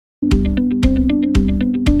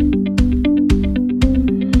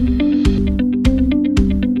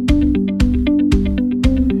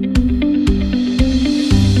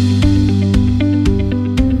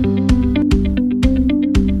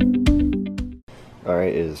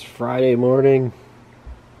Alright, it is Friday morning.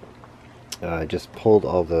 I just pulled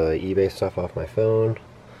all the eBay stuff off my phone.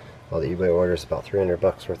 All the eBay orders, about 300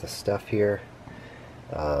 bucks worth of stuff here.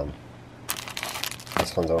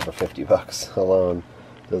 This one's over 50 bucks alone.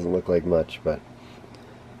 Doesn't look like much, but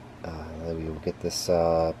we will get this.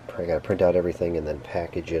 I gotta print out everything and then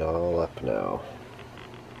package it all up now.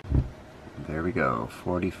 There we go,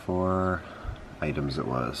 44 items it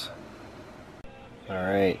was.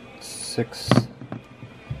 Alright,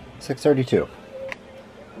 6:32,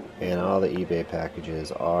 and all the eBay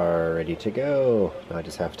packages are ready to go. I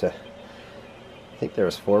just have to, I think there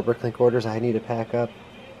was 4 Bricklink orders I need to pack up.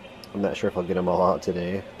 I'm not sure if I'll get them all out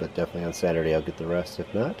today, but definitely on Saturday I'll get the rest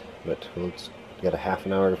if not. But we'll got a half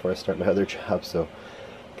an hour before I start my other job, so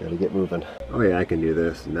gotta get moving. Oh yeah, I can do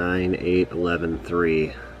this. 9, 8, 11,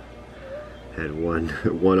 3. Had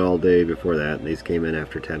one all day before that, and these came in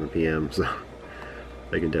after 10 p.m. so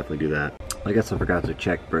I can definitely do that. I guess I forgot to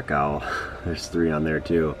check Brick Owl. There's 3 on there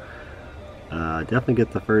too. Definitely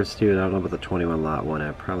get the first 2. I don't know about the 21 lot one.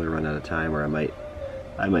 I probably run out of time, or I might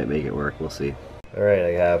make it work. We'll see. All right,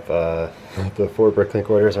 I have the 4 Bricklink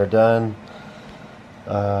orders are done.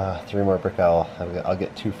 3 more Brick Owl. I'll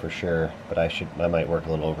get 2 for sure, but I might work a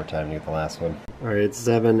little overtime to get the last one. All right, it's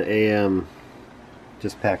 7 a.m.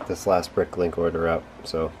 Just packed this last Bricklink order up,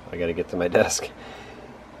 so I got to get to my desk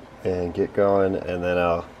and get going, and then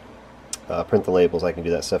I'll print the labels. I can do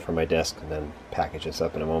that stuff from my desk and then package this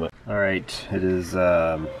up in a moment. Alright, it is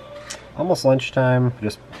almost lunchtime,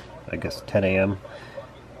 just I guess 10 a.m.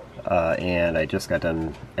 And I just got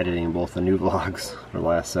done editing both the new vlogs for the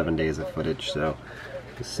last 7 days of footage, so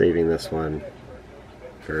just saving this one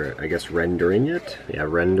for, I guess, rendering it. Yeah,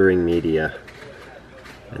 rendering media.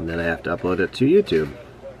 And then I have to upload it to YouTube.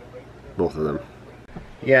 Both of them.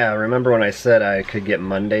 Yeah, remember when I said I could get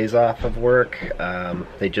Mondays off of work?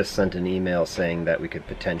 They just sent an email saying that we could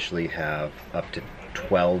potentially have up to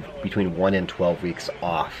between 1 and 12 weeks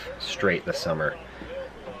off straight this summer.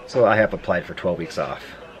 So I have applied for 12 weeks off.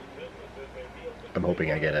 I'm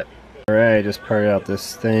hoping I get it. Alright, I just parted out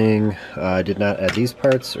this thing. I did not add these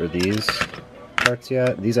parts or these parts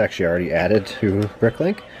yet. These actually already added to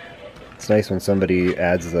Bricklink. It's nice when somebody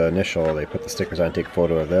adds the initial, they put the stickers on, take a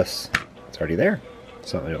photo of this. It's already there.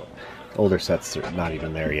 So, you know, older sets are not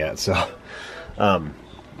even there yet, so but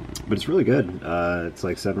it's really good. It's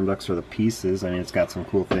like $7 for the pieces. I mean, it's got some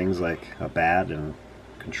cool things like a bat and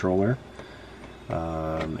controller,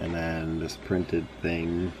 and then this printed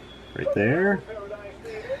thing right there.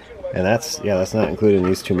 And that's not including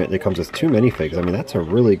these 2. It comes with 2 minifigs. I mean, that's a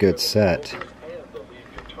really good set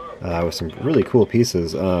with some really cool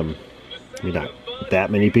pieces. I mean, not that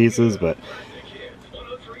many pieces, but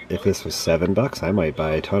if this was $7, I might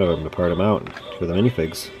buy a ton of them to part them out for the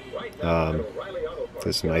minifigs.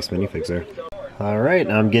 There's some nice minifigs there. Alright,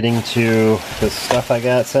 now I'm getting to the stuff I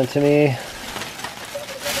got sent to me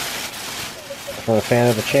from a fan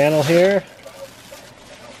of the channel here.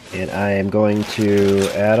 And I am going to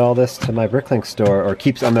add all this to my Bricklink store, or I'm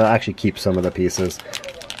going to actually keep some of the pieces.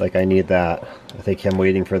 Like, I need that. I think I'm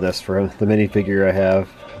waiting for this for the minifigure I have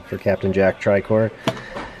for Captain Jack Tricorn,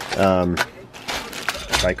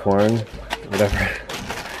 whatever.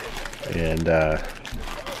 And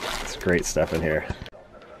it's great stuff in here.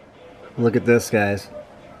 Look at this, guys.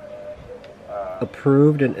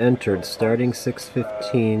 Approved and entered starting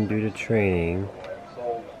 6:15 due to training.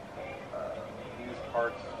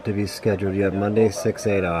 To be scheduled. You have Monday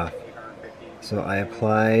 6/8 off. So I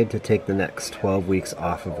applied to take the next 12 weeks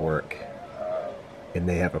off of work, and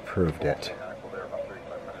they have approved it.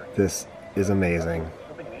 This is amazing.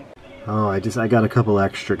 Oh, I got a couple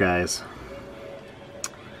extra, guys.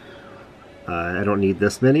 I don't need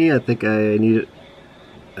this many. I think I need.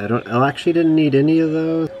 I actually didn't need any of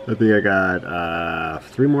those. I think I got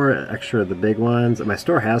 3 more extra of the big ones. My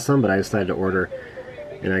store has some, but I decided to order,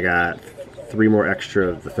 and I got 3 more extra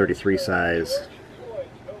of the 33 size.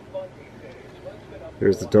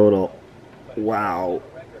 There's the total. Wow.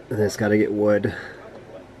 And it's got to get wood.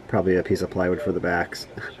 Probably a piece of plywood for the backs.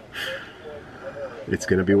 It's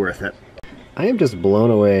going to be worth it. I am just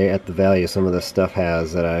blown away at the value some of this stuff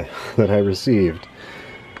has that I received.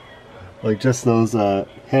 Like just those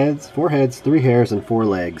heads, 4 heads, 3 hairs, and 4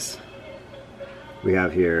 legs. We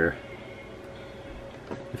have here.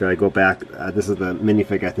 If I go back, this is the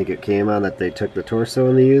minifig I think it came on that they took the torso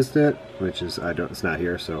and they used it, which is it's not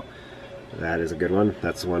here, so that is a good one.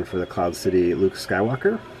 That's the one for the Cloud City Luke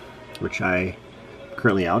Skywalker, which I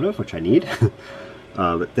currently out of, which I need.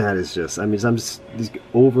 But that is just, I mean, I'm just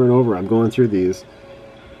over and over. I'm going through these,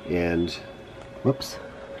 and whoops,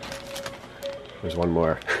 there's one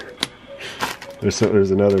more.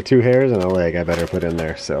 There's another 2 hairs and a leg I better put in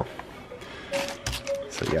there. So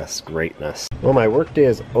yes, greatness. Well, my work day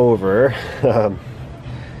is over.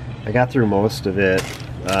 I got through most of it.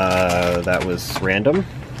 That was random.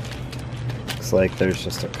 Looks like there's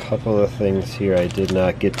just a couple of things here I did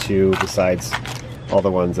not get to, besides all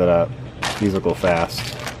the ones that these will go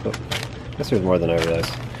fast. Oh, I guess there's more than I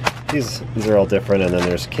realized. These are all different, and then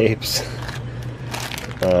there's capes.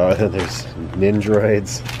 Then there's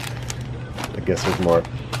Nindroids. I guess there's more.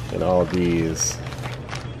 And all of these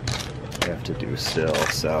I have to do still,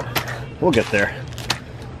 so we'll get there.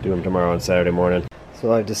 Do them tomorrow and Saturday morning.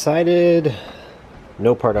 So I've decided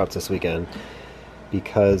no part outs this weekend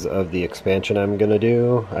because of the expansion I'm gonna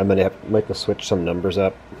do. I'm gonna might have to switch some numbers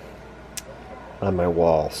up on my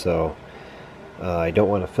wall, so I don't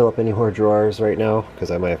want to fill up any more drawers right now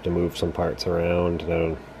because I might have to move some parts around.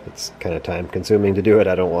 It's kind of time consuming to do it.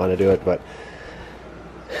 I don't want to do it, but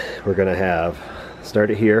we're gonna start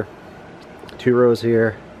it here, 2 rows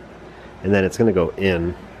here, and then it's gonna go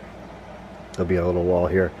in. There'll be a little wall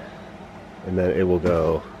here, and then it will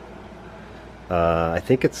go I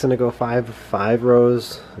think it's gonna go five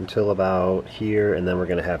rows until about here, and then we're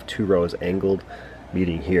gonna have 2 rows angled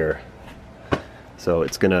meeting here. So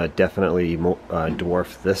it's gonna definitely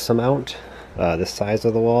dwarf this amount, this size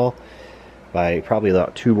of the wall, by probably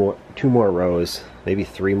about 2 more rows, maybe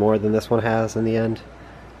 3 more than this one has in the end.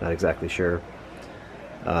 Not exactly sure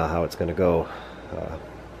how it's gonna go,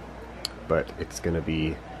 but it's gonna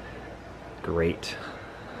be great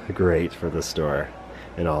for the store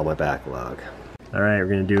and all my backlog. All right, we're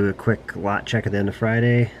gonna do a quick lot check at the end of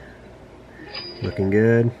Friday. Looking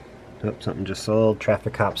good. Oh, something just sold.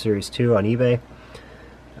 Traffic Cop Series 2 on eBay.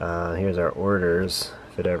 Here's our orders,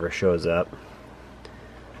 if it ever shows up.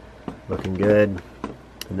 Looking good.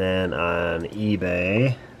 And then on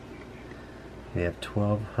eBay, we have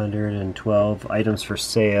 1,212 items for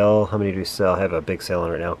sale. How many do we sell? I have a big sale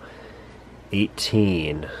on right now.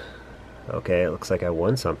 18. Okay, it looks like I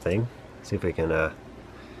won something. Let's see if we can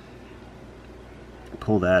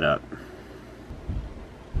pull that up.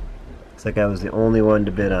 Looks like I was the only one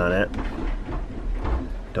to bid on it.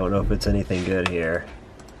 Don't know if it's anything good here.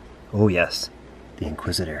 Oh yes, the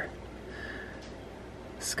Inquisitor.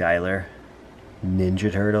 Skylar.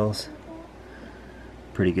 Ninja Turtles.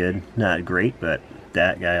 Pretty good. Not great, but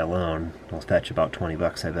that guy alone will fetch about 20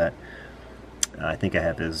 bucks, I bet. I think I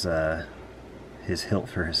have his hilt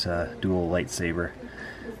for his dual lightsaber.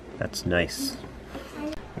 That's nice.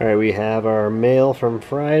 Alright, we have our mail from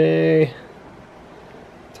Friday.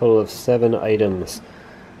 Total of 7 items.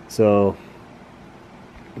 So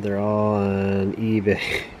they're all on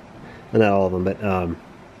eBay. Not all of them, but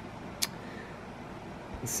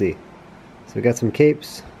let's see. So we got some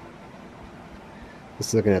capes.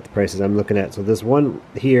 Just looking at the prices I'm looking at. So this one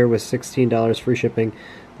here was $16 free shipping.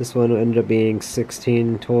 This one ended up being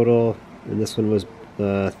 $16 total, and this one was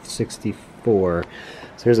 $64.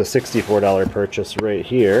 So here's a $64 purchase right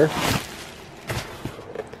here.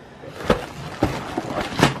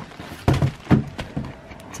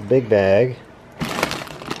 It's a big bag.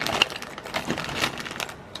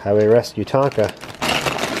 Highway Rescue Tonka.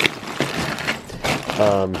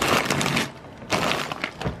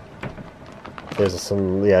 There's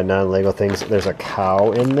some non-Lego things. There's a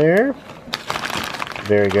cow in there.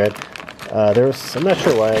 Very good. I'm not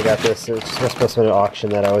sure why I got this. It's supposed to be an auction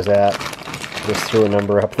that I was at. Just threw a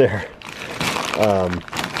number up there.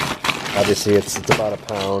 Obviously it's about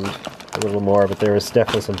 £1, a little more, but there was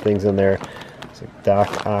definitely some things in there. It's like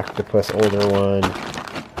Doc Octopus, older one.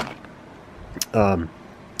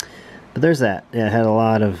 But there's that. Yeah, it had a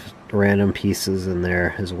lot of random pieces in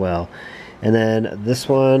there as well. And then this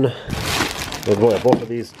one, well, boy, both of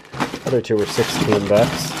these other 2 were 16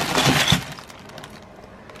 bucks.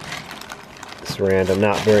 It's random,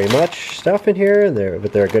 not very much stuff in here,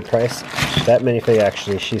 but they're a good price. That minifig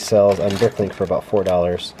actually she sells on Bricklink for about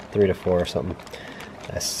 $4, 3 to 4 or something.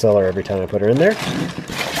 I sell her every time I put her in there.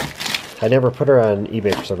 I never put her on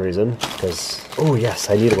eBay for some reason, because, oh yes,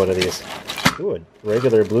 I needed one of these. Ooh, a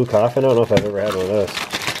regular blue coffin. I don't know if I've ever had one of those.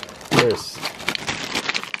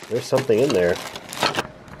 There's something in there.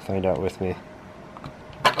 Find out with me.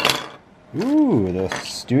 Ooh, the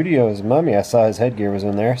Studio's mummy. I saw his headgear was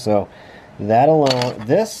in there, so that alone,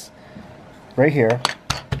 this right here,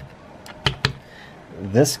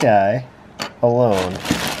 this guy alone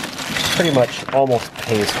pretty much almost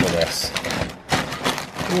pays for this.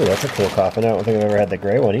 Ooh, that's a cool coffin. I don't think I've ever had the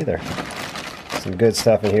gray one either. Some good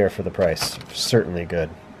stuff in here for the price. Certainly good.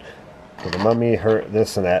 So the mummy, her,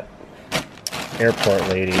 this and that airport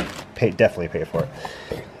lady, definitely pay for it.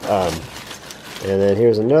 And then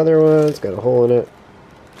here's another one. It's got a hole in it.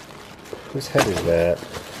 Whose head is that?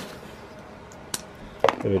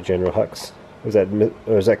 Go to General Hux. Was that,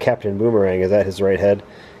 or is that Captain Boomerang? Is that his right head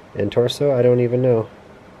and torso? I don't even know.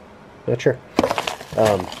 Not sure.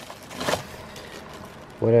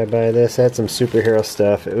 Would I buy this? I had some superhero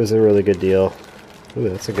stuff. It was a really good deal. Ooh,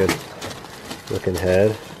 that's a good looking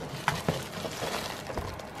head.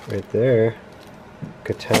 Right there.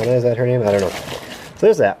 Katana, is that her name? I don't know. So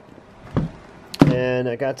there's that. And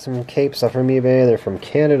I got some capes off from eBay. They're from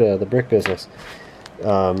Canada, the brick business.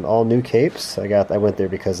 All new capes. I went there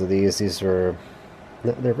because of these. These were,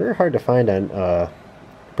 they're very hard to find on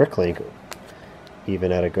Bricklink,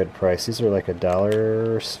 even at a good price. These are like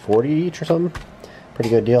 $1.40 each or something. Pretty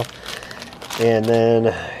good deal. And then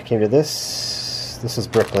I came to this. This is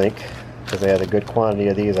Bricklink because they had a good quantity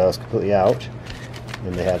of these. I was completely out.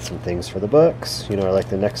 And they had some things for the books. You know, I like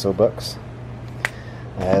the Nexo books.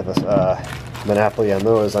 I have a monopoly on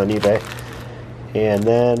those on eBay. And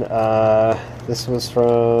then this was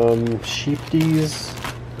from Sheepdies,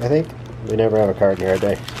 I think. We never have a card here,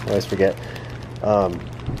 I always forget. All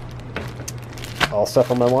stuff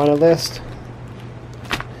on my wanted list.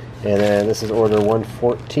 And then this is order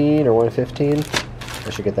 114 or 115. I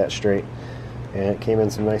should get that straight. And it came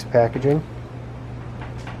in some nice packaging.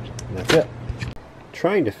 And that's it.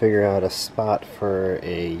 Trying to figure out a spot for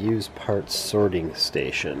a used parts sorting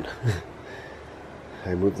station.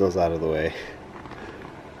 I moved those out of the way.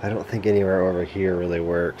 I don't think anywhere over here really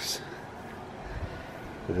works.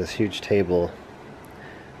 This huge table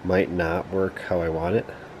might not work how I want it.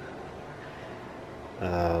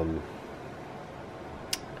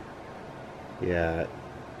 Yeah,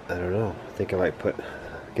 I don't know. I think I might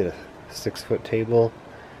get a 6-foot table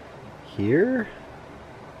here.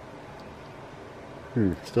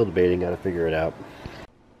 Still debating, gotta figure it out.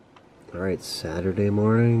 Alright, Saturday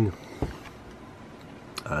morning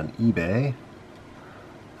on eBay.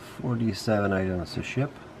 47 items to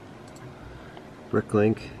ship.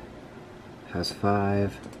 Bricklink has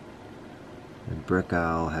 5 and Brick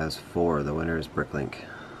Owl has 4. The winner is Bricklink.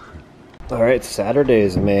 Alright,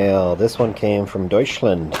 Saturday's mail. This one came from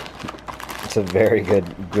Deutschland. It's a very good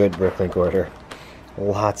Bricklink order.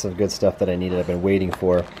 Lots of good stuff that I needed. I've been waiting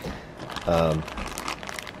for.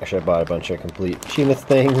 Actually, I bought a bunch of complete Sheamuth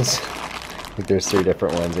things. I think there's 3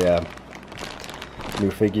 different ones, yeah. New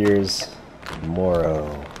figures.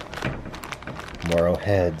 Moro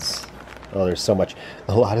heads. Oh, there's so much.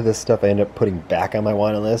 A lot of this stuff I ended up putting back on my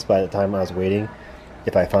wanted list by the time I was waiting,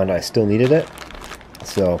 if I found I still needed it.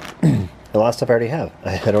 So, a lot of stuff I already have.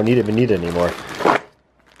 I don't even need it anymore.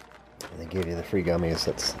 They gave you the free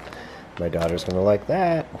gummies. My daughter's going to like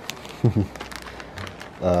that.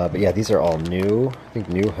 But yeah, these are all new. I think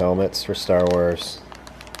new helmets for Star Wars.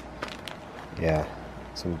 Yeah,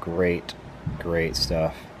 some great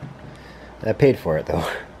stuff. I paid for it though.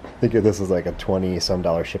 I think this is like a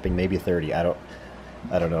 $20-some shipping, maybe 30. I don't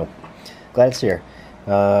know. Glad it's here.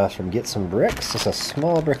 From Get Some Bricks. It's a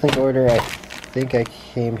small Bricklink order. I think I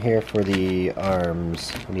came here for the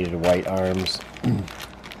arms. I needed white arms,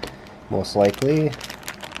 most likely.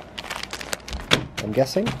 I'm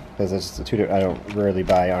guessing, because it's I don't rarely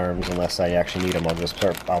buy arms unless I actually need them.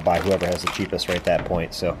 I'll buy whoever has the cheapest right at that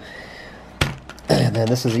point. So, and then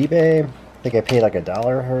this is eBay. I think I paid like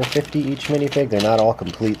 $1.50 each minifig. They're not all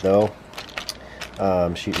complete though.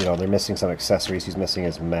 They're missing some accessories. He's missing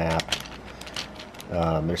his map.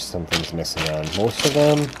 There's some things missing on most of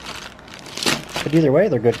them. But either way,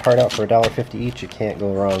 they're good part out for $1.50 each. You can't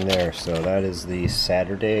go wrong there. So that is the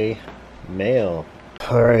Saturday mail.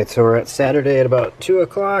 Alright, so we're at Saturday at about 2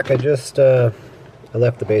 o'clock. I left the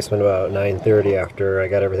basement about 9:30 after I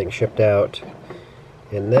got everything shipped out.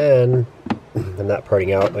 And then, I'm not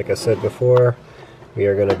parting out like I said before. We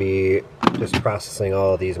are going to be just processing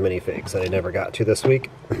all of these minifigs that I never got to this week.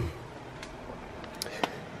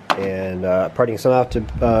 And parting some out to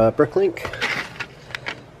Bricklink.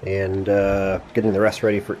 And getting the rest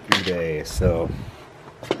ready for eBay. So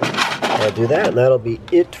I'll do that, and that'll be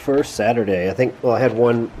it for Saturday. I think, well, I had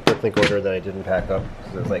one Bricklink order that I didn't pack up.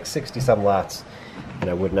 It was like 60-some lots, and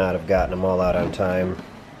I would not have gotten them all out on time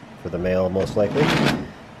for the mail, most likely.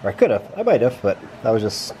 Or I could have. I might have, but I was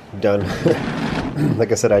just done.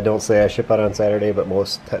 Like I said, I don't say I ship out on Saturday, but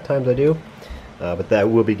most times I do. But that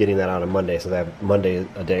will be getting that out on Monday, so I have Monday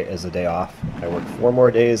as a day off. I work 4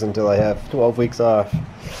 more days until I have 12 weeks off.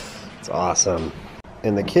 It's awesome.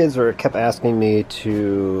 And the kids kept asking me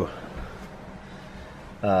to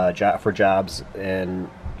for jobs, and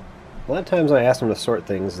a lot of times when I ask them to sort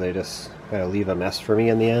things, they just kind of leave a mess for me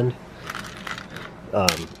in the end.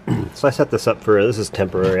 So I set this up this is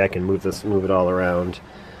temporary. I can move it all around.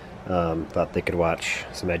 Thought they could watch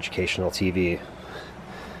some educational TV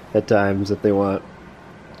at times if they want.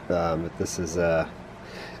 But this is so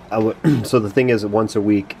the thing is, once a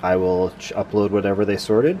week I will upload whatever they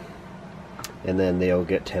sorted, and then they'll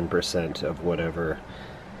get 10% of whatever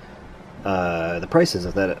the prices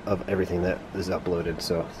of everything that is uploaded.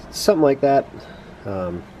 So something like that.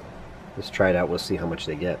 Just try it out. We'll see how much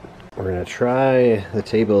they get. We're gonna try the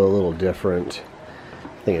table a little different.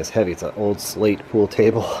 The thing is heavy. It's an old slate pool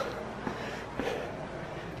table.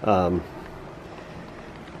 Not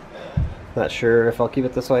sure if I'll keep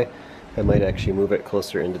it this way. I might actually move it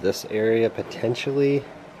closer into this area potentially.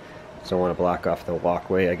 So I want to block off the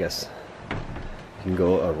walkway. I guess you can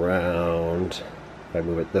go around if I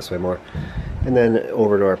move it this way more, and then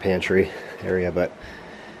over to our pantry area. But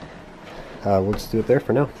we'll just do it there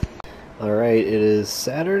for now. All right, it is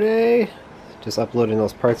Saturday. Just uploading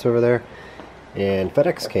those parts over there, and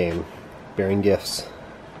FedEx came bearing gifts,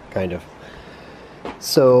 kind of.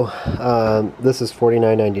 So this is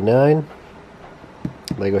 $49.99.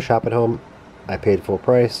 Lego Shop at Home. I paid full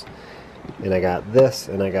price, and I got this,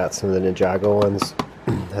 and I got some of the Ninjago ones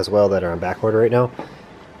as well that are on back order right now.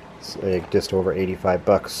 It's like just over 85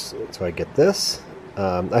 bucks. So I get this.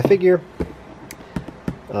 I figure,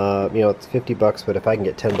 you know, it's 50 bucks, but if I can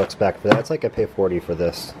get 10 bucks back for that, it's like I pay 40 for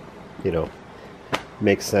this. You know,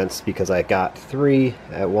 makes sense because I got 3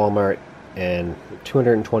 at Walmart and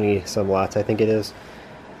 220 some lots, I think it is.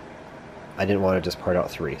 I didn't want to just part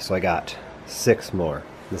out 3, so I got 6 more.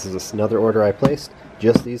 This is another order I placed,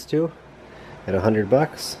 just these 2 at 100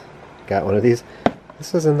 bucks. Got one of these.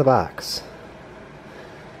 This is in the box,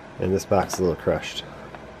 and this box is a little crushed.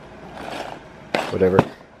 Whatever.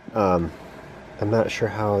 I'm not sure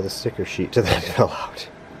how the sticker sheet to that fell out.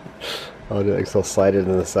 I'll do it, so I'll slide it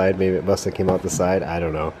in the side. Maybe it must have came out the side. I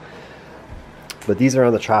don't know. But these are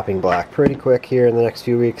on the chopping block pretty quick here in the next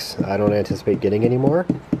few weeks. I don't anticipate getting any more.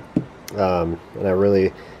 And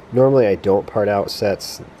normally I don't part out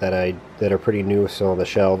sets that are pretty new, so on the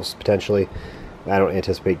shelves potentially. I don't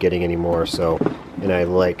anticipate getting any more. So, and I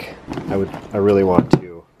really want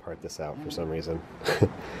to part this out for some reason.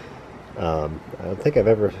 I don't think I've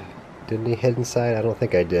ever did any hidden side. I don't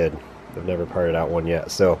think I did. I've never parted out one yet.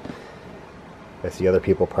 So I see other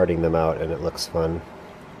people parting them out, and it looks fun.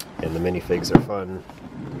 And the minifigs are fun.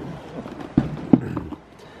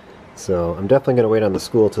 So I'm definitely going to wait on the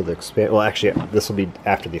school till the expansion. Well, actually, this will be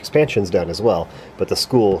after the expansion's done as well, but the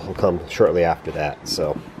school will come shortly after that.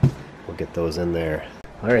 So we'll get those in there.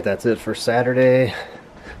 All right, that's it for Saturday.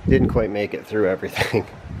 Didn't quite make it through everything.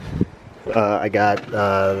 I got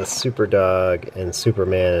the Super Dog and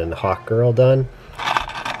Superman and Hawk Girl done.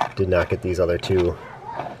 Did not get these other 2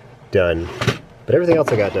 done, but everything else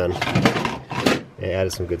I got done. I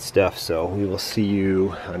added some good stuff, so we will see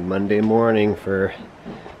you on Monday morning for,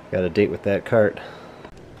 got a date with that cart.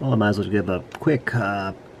 Well, I might as well give a quick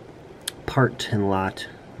part and lot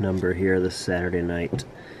number here this Saturday night.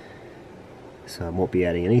 So I won't be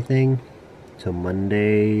adding anything till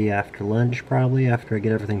Monday after lunch, probably, after I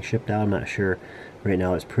get everything shipped out. I'm not sure. Right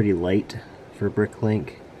now it's pretty light for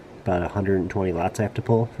Bricklink. About 120 lots I have to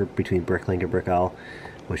pull for between Bricklink and Brickowl,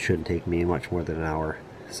 which shouldn't take me much more than an hour.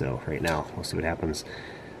 So right now, we'll see what happens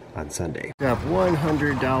on Sunday. I have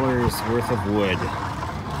 $100 worth of wood.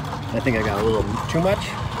 I think I got a little too much,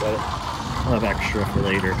 but I'll have extra for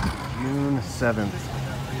later. June 7th,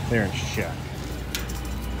 clearance check.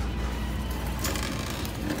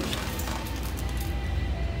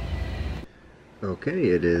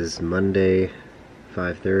 Okay, it is Monday,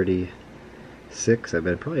 5:36. I've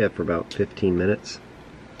been probably up for about 15 minutes.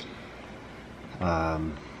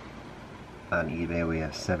 On eBay we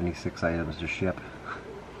have 76 items to ship.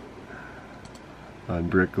 On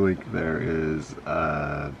Bricklink there is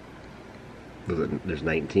there's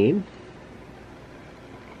 19,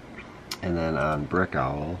 and then on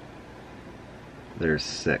Brickowl there's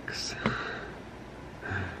 6.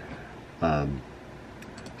 So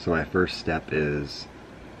my first step is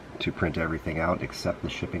to print everything out except the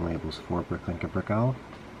shipping labels for Bricklink and Brickowl.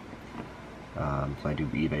 So I do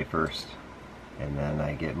eBay first, and then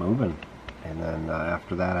I get moving. And then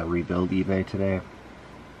after that, I rebuild eBay today,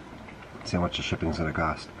 see how much the shipping's going to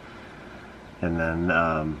cost. And then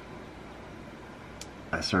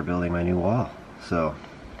I start building my new wall. So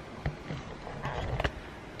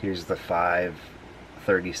here's the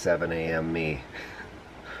 5:37 a.m. me.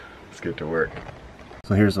 Let's get to work.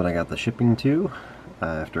 So here's what I got the shipping to.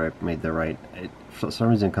 After I made the right, for some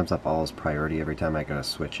reason it comes up all as priority every time I gotta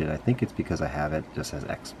switch it. I think it's because I have it just as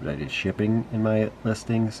expedited shipping in my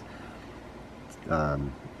listings. I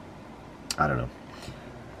don't know,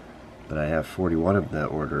 but I have 41 of the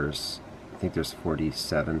orders. I think there's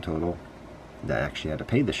 47 total that actually had to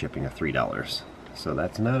pay the shipping of $3. So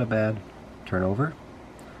that's not a bad turnover.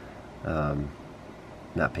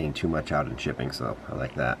 Not paying too much out in shipping, so I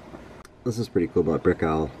like that. This is pretty cool about Brick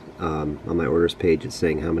Owl. On my orders page, it's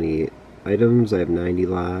saying how many items. I have 90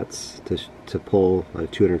 lots to pull out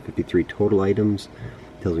of 253 total items.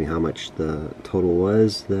 It tells me how much the total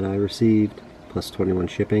was that I received, plus 21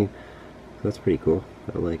 shipping. So that's pretty cool.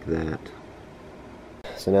 I like that.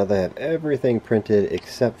 So now that I have everything printed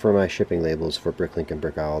except for my shipping labels for Bricklink and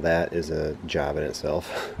Brick Owl, that is a job in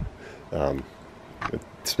itself.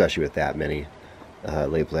 Especially with that many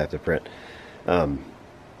labels I have to print.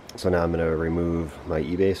 So now I'm going to remove my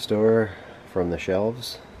eBay store from the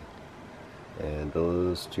shelves, and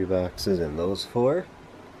those 2 boxes and those 4,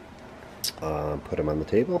 put them on the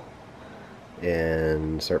table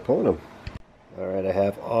and start pulling them. Alright, I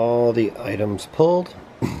have all the items pulled,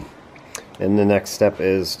 and the next step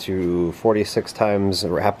is to 46 times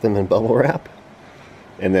wrap them in bubble wrap,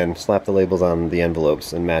 and then slap the labels on the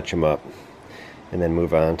envelopes and match them up, and then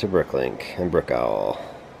move on to Bricklink and Brick Owl.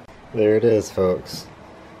 There it is, folks.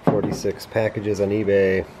 46 packages on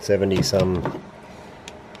eBay, 70 some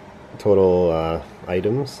total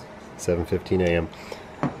items, 7:15 a.m.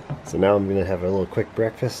 So now I'm going to have a little quick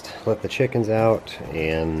breakfast, let the chickens out,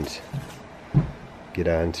 and get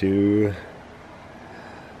on to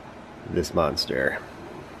this monster.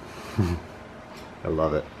 I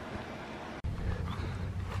love it.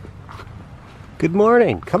 Good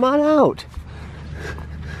morning, come on out!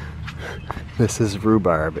 This is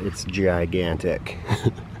rhubarb, it's gigantic.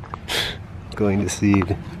 Going to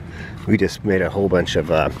seed. We just made a whole bunch of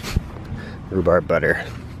rhubarb butter,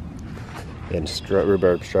 and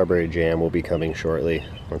rhubarb strawberry jam will be coming shortly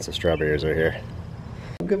once the strawberries are here.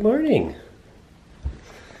 Good morning.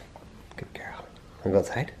 Good girl. Wanna go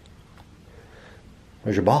outside?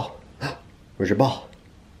 Where's your ball? Where's your ball?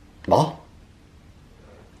 Ball?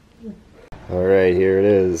 Alright, here it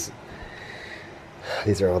is.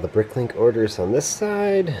 These are all the Bricklink orders on this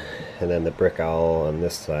side, and then the Brick Owl on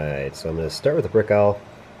this side. So I'm going to start with the Brick Owl.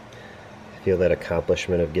 I feel that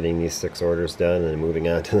accomplishment of getting these 6 orders done and moving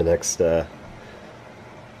on to the next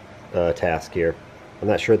task here. I'm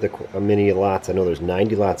not sure the many lots. I know there's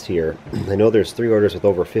 90 lots here. I know there's 3 orders with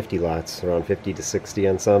over 50 lots, around 50 to 60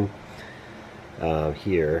 on some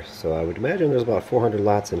here. So I would imagine there's about 400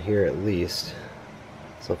 lots in here at least.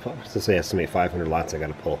 So let's say I estimate 500 lots I got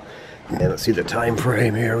to pull. And let's see the time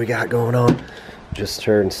frame here we got going on. Just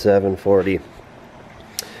turned 7:40.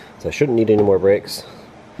 So I shouldn't need any more breaks.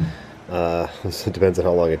 It depends on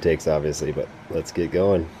how long it takes, obviously, but let's get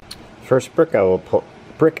going. First Brick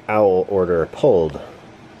Owl order pulled.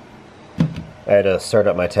 I had to start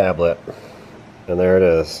up my tablet, and there it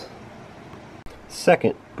is.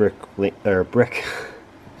 Second Brick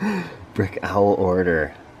Owl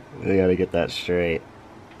order. We gotta get that straight.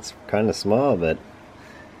 It's kind of small, but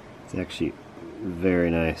it's actually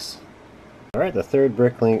very nice. Alright, the third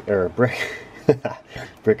Brick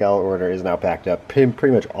Owl order is now packed up.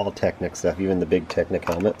 Pretty much all Technic stuff, even the big Technic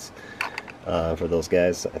helmets for those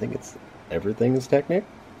guys. I think everything is Technic.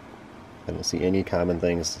 I don't see any common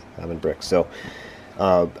bricks. So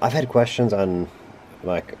I've had questions on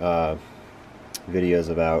like videos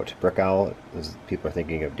about Brick Owl, as people are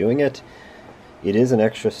thinking of doing it. It is an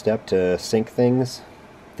extra step to sync things,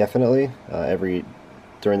 definitely.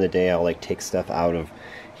 During the day I'll like take stuff out of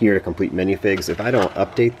here to complete minifigs. If I don't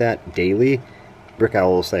update that daily, Brick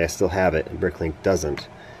Owl will say I still have it and Bricklink doesn't.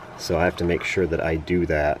 So I have to make sure that I do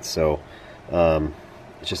that. So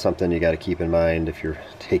it's just something you got to keep in mind if you're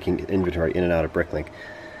taking inventory in and out of Bricklink.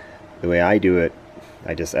 The way I do it,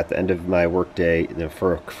 I just at the end of my work day,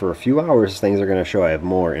 for a few hours things are going to show I have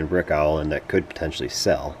more in Brick Owl and that could potentially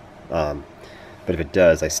sell. But if it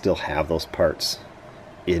does, I still have those parts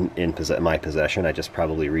in my possession. I just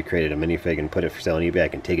probably recreated a minifig and put it for sale on eBay. I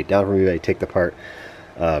can take it down from eBay, take the part,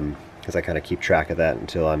 because I kind of keep track of that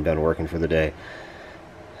until I'm done working for the day.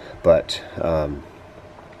 But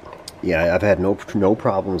yeah, I've had no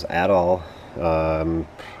problems at all. I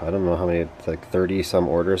don't know how many, like 30 some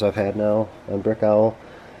orders I've had now on Brick Owl,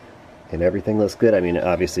 and everything looks good. I mean,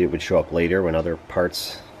 obviously it would show up later when other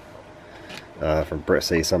parts from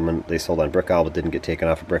say someone they sold on Brick Owl but didn't get taken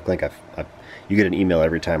off of Bricklink. You get an email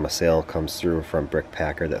every time a sale comes through from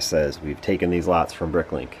Brickpacker that says we've taken these lots from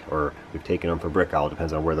Bricklink, or we've taken them from Brick Owl.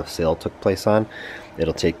 Depends on where the sale took place on.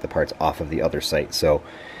 It'll take the parts off of the other site. So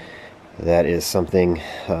that is something,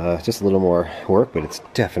 just a little more work, but it's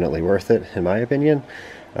definitely worth it in my opinion.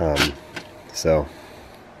 So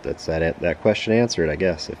that's that question answered, I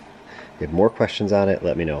guess. If you have more questions on it,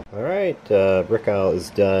 let me know. Alright, Brick Owl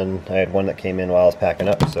is done. I had one that came in while I was packing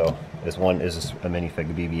up, so this one is a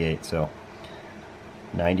minifig BB-8, so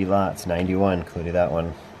 90 lots, 91, including that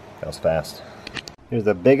one. That was fast. Here's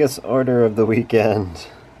the biggest order of the weekend.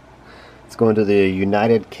 It's going to the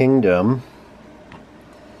United Kingdom.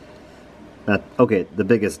 Okay, the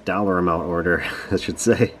biggest dollar amount order, I should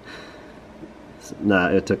say.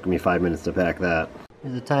 It took me 5 minutes to pack that.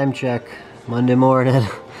 Here's a time check, Monday morning.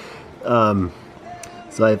 So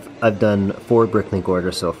I've done 4 Bricklink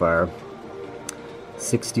orders so far.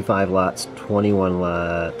 65 lots, 21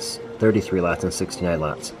 lots, 33 lots, and 69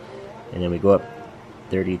 lots. And then we go up,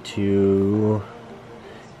 32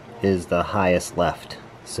 is the highest left.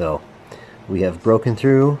 So we have broken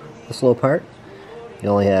through the slow part. You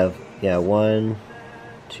only have, yeah, 1,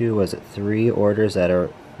 2, was it 3 orders that are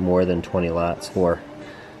more than 20 lots? 4.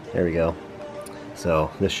 There we go. So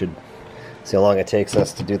this should see how long it takes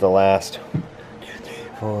us to do the last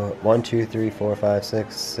 1, 2, 3, 4, 5,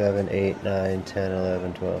 6, 7, 8, 9, 10,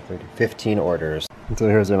 11, 12, 13, 15 orders. And so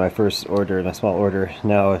here's my first order, my small order.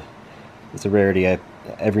 Now it's a rarity.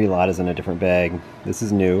 Every lot is in a different bag. This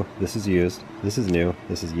is new, this is used, this is new,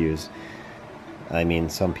 this is used. I mean,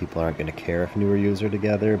 some people aren't going to care if new or used are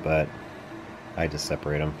together, but I just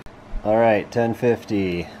separate them. Alright,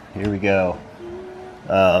 1050. Here we go.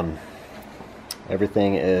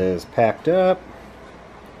 Everything is packed up.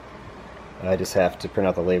 I just have to print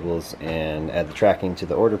out the labels and add the tracking to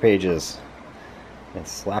the order pages and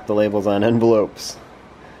slap the labels on envelopes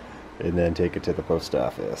and then take it to the post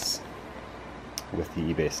office with the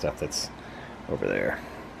eBay stuff that's over there.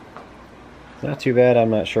 It's not too bad. I'm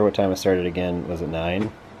not sure what time I started again. Was it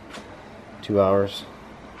 9? 2 hours?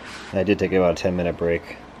 I did take about a 10-minute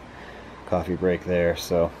break, coffee break there,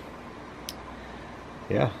 so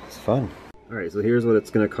yeah, it's fun. Alright, so here's what it's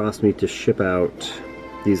going to cost me to ship out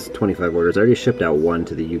these 25 orders. I already shipped out 1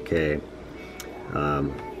 to the UK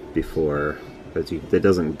before, because it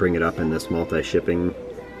doesn't bring it up in this multi-shipping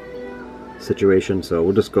situation, so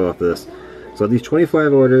we'll just go off this. So these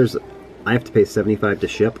 25 orders, I have to pay $75 to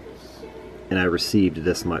ship, and I received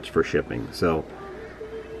this much for shipping. So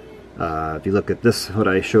if you look at this, what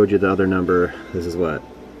I showed you, the other number, this is what,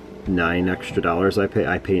 $9 extra I pay.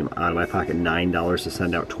 I pay out of my pocket $9 to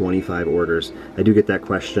send out 25 orders. I do get that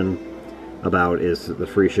question about, is the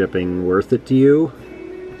free shipping worth it to you?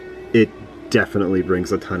 It definitely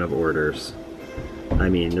brings a ton of orders. I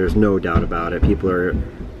mean, there's no doubt about it. People are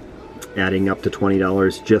adding up to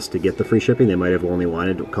 $20 just to get the free shipping. They might have only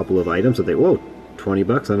wanted a couple of items, so they, whoa, 20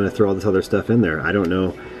 bucks, I'm going to throw all this other stuff in there. I don't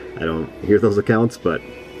know. I don't hear those accounts, but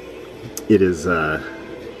it is,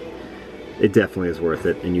 it definitely is worth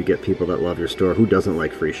it, and you get people that love your store. Who doesn't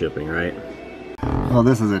like free shipping, right? Well,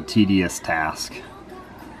 this is a tedious task.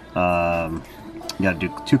 You gotta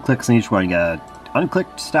do 2 clicks in each one. You gotta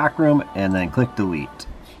unclick stockroom and then click delete.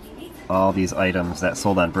 All these items that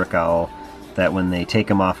sold on Brickowl, that when they take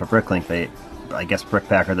them off of Bricklink, I guess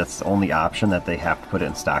Brickpacker, that's the only option that they have to put it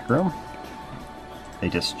in stockroom. They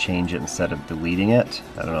just change it instead of deleting it.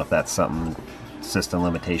 I don't know if that's some system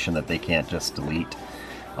limitation that they can't just delete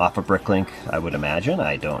off of Bricklink, I would imagine.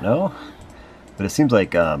 I don't know. But it seems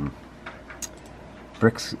like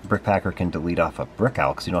Brickpacker can delete off of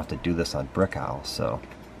Brickowl, because you don't have to do this on Brickowl, so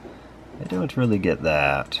I don't really get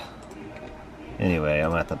that. Anyway,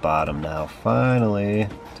 I'm at the bottom now, finally.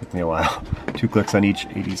 Took me a while. 2 clicks on each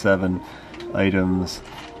 87 items.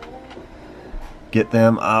 Get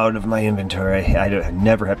them out of my inventory. I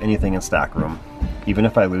never have anything in stockroom. Even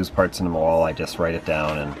if I lose parts in the wall, I just write it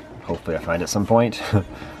down and hopefully I find it at some point.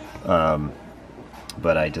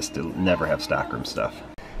 But I just never have stockroom stuff.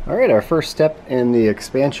 Alright, our first step in the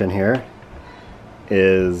expansion here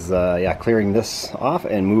is yeah, clearing this off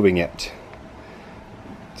and moving it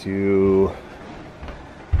to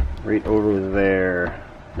right over there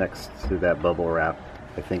next to that bubble wrap.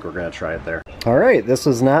 I think we're going to try it there. Alright, this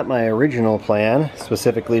was not my original plan,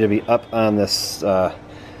 specifically to be up on this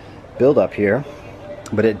build up here,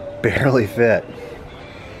 but it barely fit.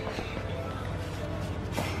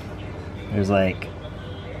 There's like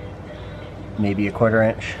maybe a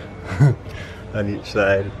 1/4 inch on each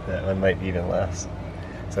side. That one might be even less.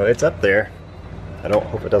 So it's up there. I don't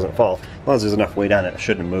hope it doesn't fall. As long as there's enough weight on it, it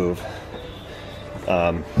shouldn't move.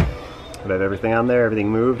 But I have everything on there, everything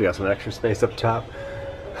moved. We got some extra space up top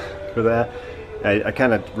for that. I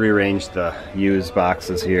kind of rearranged the used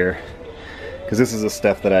boxes here, because this is the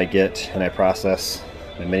stuff that I get and I process,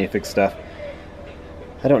 my minifig stuff.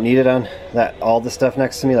 I don't need it on all the stuff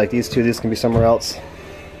next to me, like these two. These can be somewhere else.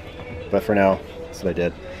 But for now, that's what I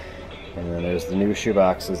did. And then there's the new shoe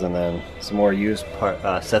boxes, and then some more used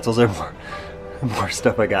sets. Those are more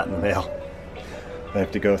stuff I got in the mail I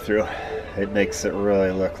have to go through. It makes it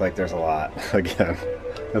really look like there's a lot, again,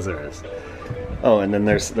 as there is. Oh, and then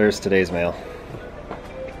there's today's mail.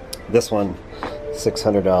 This one,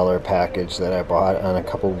 $600 package that I bought on a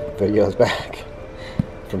couple videos back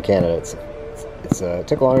from Canada. It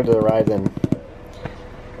took longer to arrive than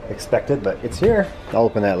expected, but it's here. I'll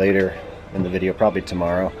open that later in the video, probably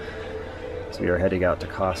tomorrow. So we are heading out to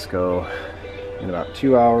Costco in about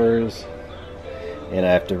 2 hours, and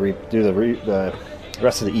I have to do the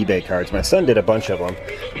rest of the eBay cards. My son did a bunch of them.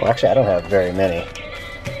 Well, actually, I don't have very many,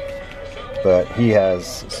 but he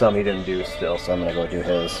has some he didn't do still, so I'm gonna go do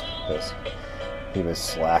his because he was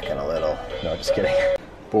slacking a little. No, just kidding.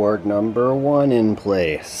 Board number 1 in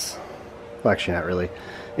place. Well, actually, not really.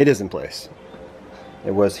 It is in place.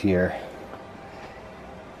 It was here,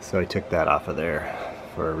 so I took that off of there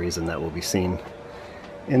for a reason that will be seen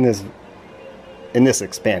in this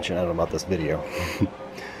expansion. I don't know about this video.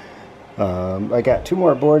 I got 2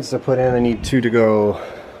 more boards to put in. I need 2 to go,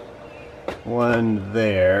 1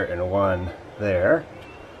 there and 1 there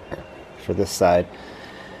for this side,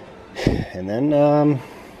 and then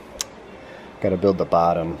got to build the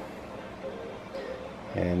bottom,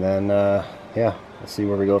 and then yeah, we'll see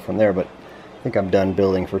where we go from there. But I think I'm done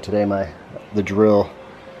building for today. The drill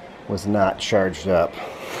was not charged up.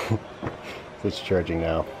 It's charging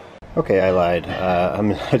now. Okay, I lied.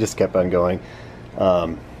 I just kept on going.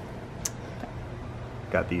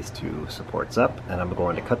 Got these 2 supports up, and I'm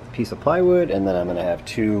going to cut the piece of plywood, and then I'm going to have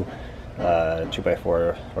 2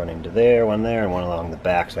 2x4 running to there, 1 there, and 1 along the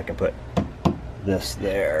back, so I can put this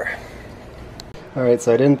there. Alright,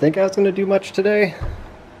 so I didn't think I was going to do much today,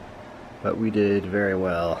 but we did very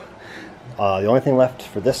well. The only thing left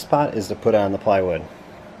for this spot is to put on the plywood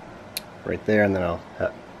right there, and then I'll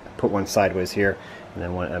put 1 sideways here, and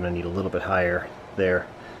then I'm going to need a little bit higher there.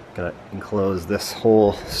 I'm going to enclose this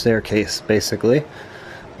whole staircase basically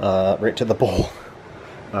right to the bowl.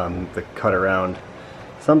 To cut around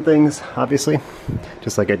some things, obviously,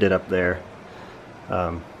 just like I did up there,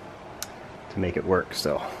 to make it work.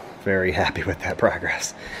 So very happy with that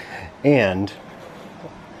progress. And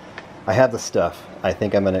I have the stuff. I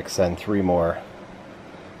think I'm going to extend 3 more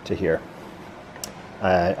to here.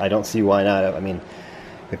 I don't see why not. I mean,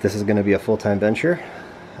 if this is going to be a full-time venture,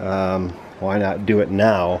 why not do it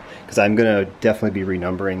now? Because I'm going to definitely be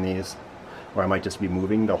renumbering these, or I might just be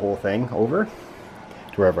moving the whole thing over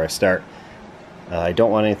to wherever I start. I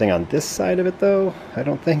don't want anything on this side of it though, I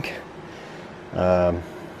don't think. Probably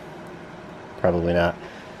not.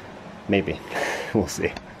 Maybe. We'll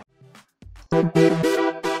see.